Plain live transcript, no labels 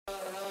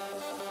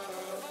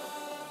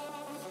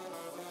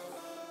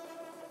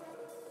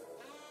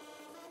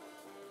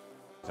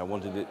I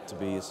wanted it to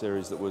be a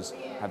series that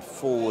had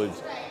forward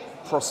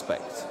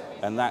prospect,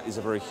 and that is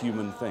a very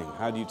human thing.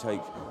 How do you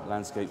take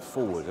landscape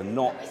forward and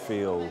not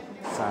feel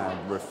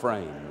sad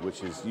refrain,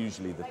 which is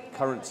usually the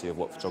currency of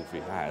what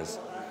photography has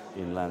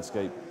in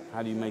landscape?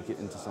 How do you make it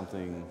into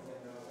something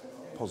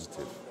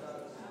positive,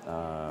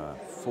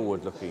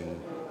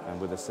 forward-looking, and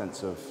with a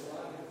sense of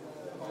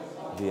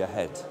the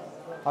ahead?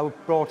 I was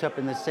brought up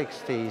in the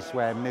 60s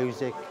where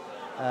music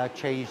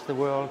changed the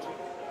world,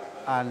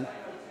 and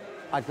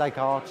I'd like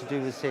art to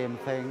do the same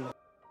thing.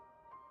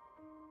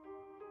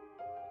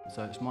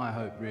 So it's my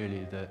hope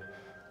really that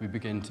we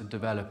begin to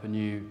develop a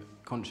new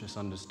conscious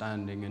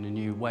understanding and a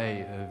new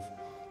way of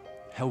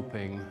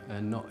helping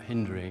and not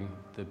hindering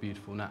the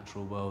beautiful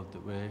natural world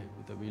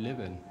that we live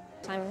in.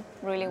 I'm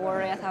really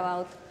worried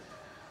about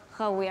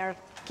how we are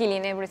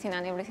killing everything,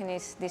 and everything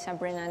is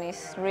disappearing, and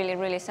it's really,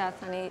 really sad.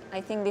 And I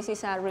think this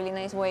is a really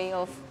nice way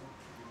of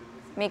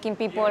making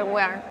people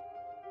aware.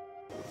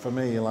 For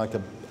me, like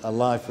a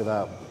life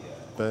without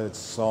birds'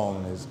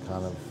 song is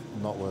kind of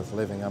not worth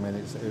living. I mean,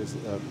 it was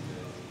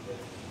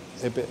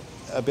a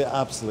bit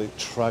absolute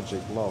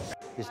tragic loss.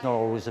 It's not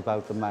always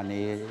about the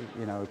money,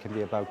 you know, it can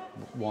be about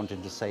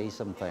wanting to say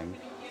something.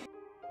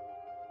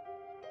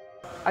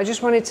 I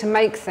just wanted to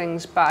make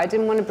things, but I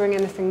didn't want to bring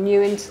anything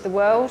new into the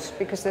world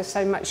because there's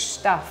so much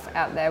stuff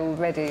out there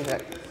already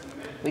that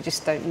we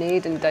just don't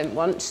need and don't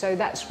want. So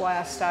that's why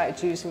I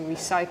started using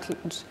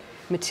recycled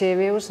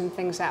materials and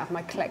things out of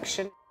my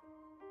collection.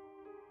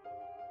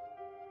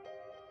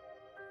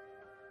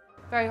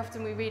 Very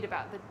often we read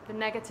about the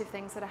negative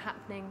things that are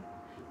happening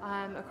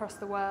across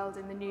the world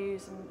in the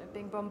news, and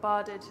being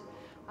bombarded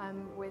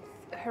with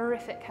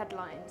horrific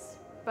headlines.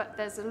 But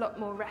there's a lot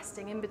more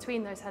resting in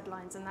between those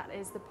headlines, and that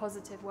is the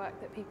positive work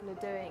that people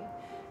are doing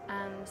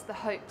and the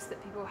hopes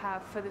that people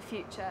have for the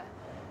future.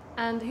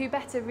 And who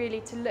better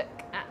really to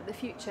look at the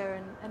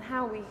future and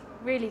how we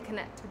really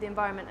connect with the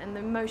environment and the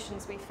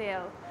emotions we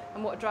feel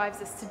and what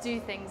drives us to do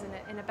things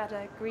in a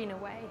better, greener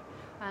way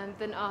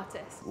than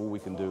artists. All we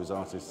can do as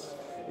artists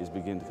is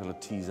begin to kind of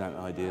tease out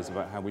ideas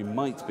about how we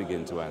might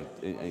begin to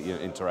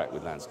interact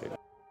with landscape.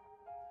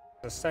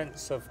 A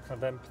sense of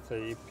kind of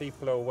empathy,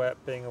 people are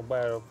being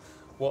aware of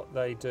what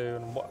they do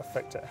and what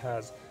effect it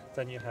has,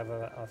 then you have,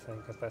 I think,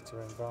 a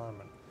better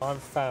environment.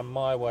 I've found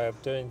my way of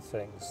doing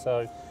things,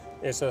 so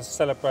it's a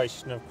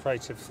celebration of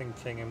creative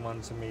thinking in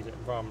one's immediate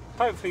environment.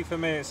 Hopefully for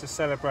me it's a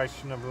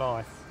celebration of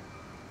life,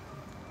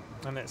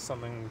 and it's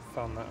something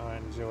fun that I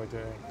enjoy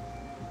doing.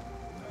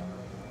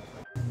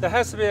 There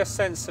has to be a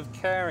sense of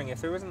caring.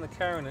 If there isn't the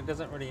caring, it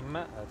doesn't really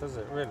matter, does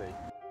it really?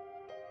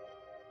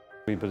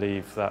 We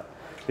believe that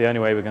the only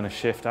way we're going to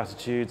shift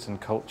attitudes and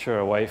culture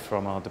away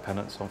from our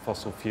dependence on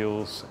fossil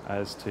fuels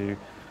is to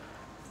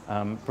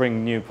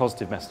bring new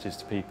positive messages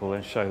to people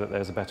and show that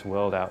there's a better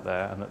world out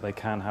there and that they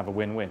can have a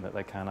win-win, that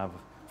they can have,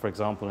 for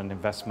example, an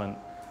investment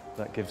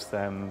that gives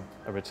them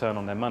a return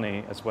on their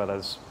money as well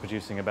as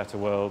producing a better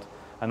world,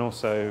 and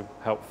also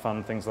help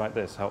fund things like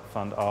this, help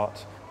fund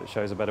art that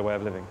shows a better way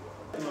of living.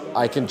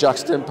 I can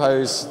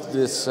juxtapose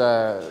this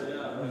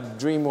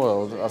dream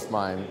world of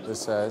mine,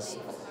 this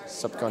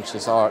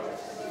subconscious art,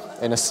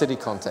 in a city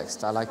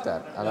context. I like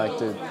that. I like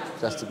the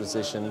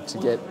juxtaposition to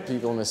get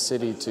people in the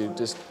city to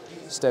just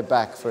step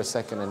back for a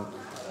second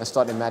and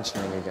start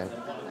imagining again.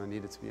 I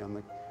needed to be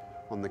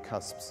on the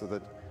cusp so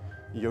that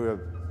you're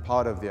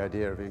part of the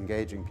idea of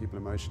engaging people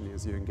emotionally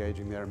as you're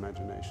engaging their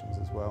imaginations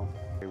as well.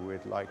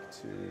 We'd like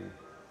to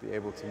be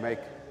able to make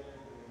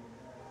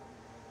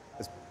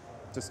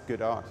just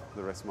good art for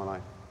the rest of my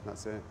life.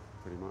 That's it,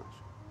 pretty much.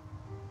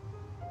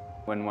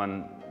 When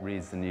one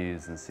reads the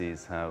news and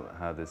sees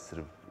how this sort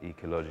of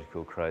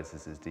ecological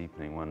crisis is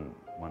deepening,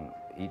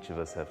 each of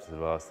us have to sort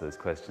of ask those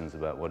questions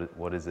about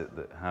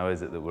how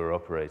is it that we're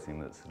operating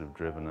that's sort of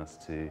driven us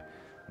to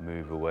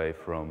move away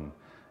from,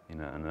 you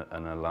know,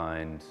 an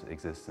aligned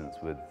existence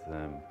with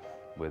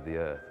the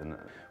earth. And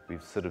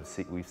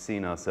we've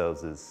seen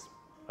ourselves as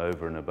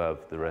over and above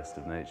the rest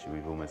of nature.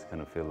 We've almost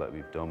kind of feel like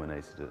we've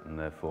dominated it and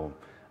therefore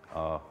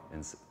are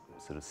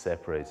sort of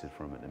separated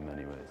from it in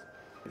many ways.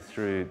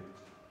 Through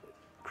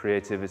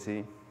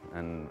creativity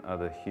and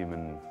other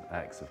human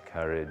acts of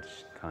courage,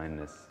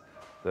 kindness,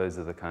 those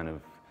are the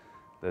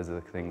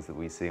things that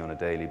we see on a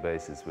daily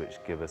basis which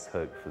give us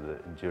hope for the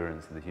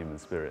endurance of the human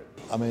spirit.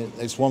 I mean,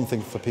 it's one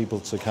thing for people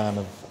to kind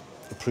of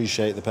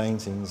appreciate the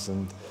paintings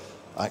and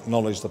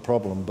acknowledge the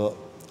problem, but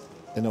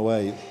in a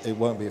way it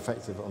won't be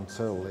effective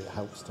until it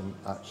helps them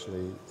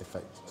actually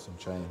effect some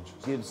change.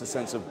 It gives a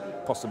sense of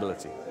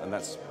possibility, and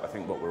that's, I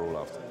think, what we're all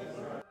after.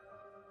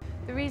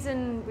 The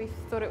reason we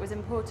thought it was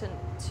important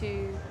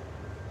to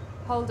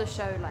hold a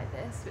show like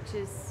this, which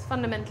is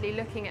fundamentally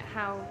looking at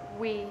how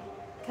we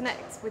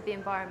connect with the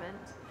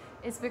environment,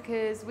 is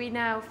because we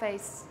now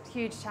face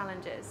huge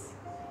challenges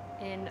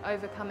in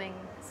overcoming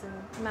some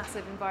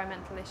massive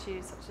environmental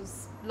issues such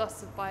as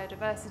loss of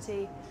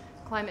biodiversity,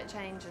 climate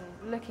change,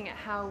 and looking at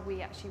how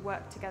we actually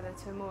work together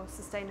to a more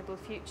sustainable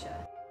future.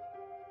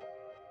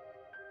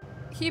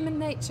 Human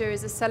nature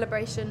is a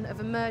celebration of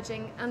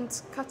emerging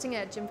and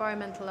cutting-edge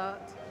environmental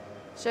art.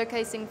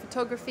 showcasing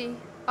photography,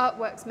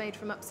 artworks made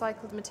from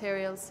upcycled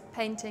materials,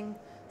 painting,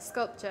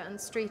 sculpture and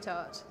street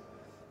art.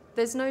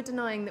 There's no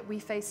denying that we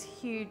face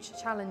huge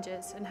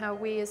challenges in how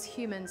we as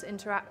humans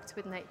interact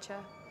with nature.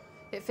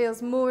 It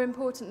feels more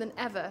important than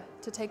ever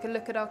to take a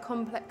look at our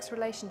complex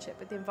relationship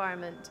with the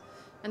environment,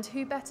 and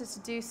who better to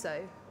do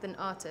so than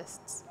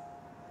artists?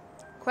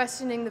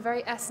 Questioning the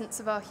very essence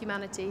of our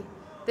humanity,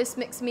 this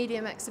mixed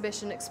medium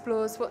exhibition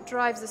explores what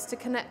drives us to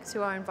connect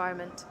to our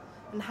environment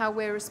and how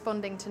we're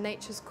responding to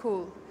nature's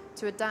call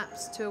to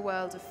adapt to a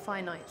world of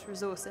finite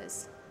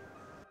resources.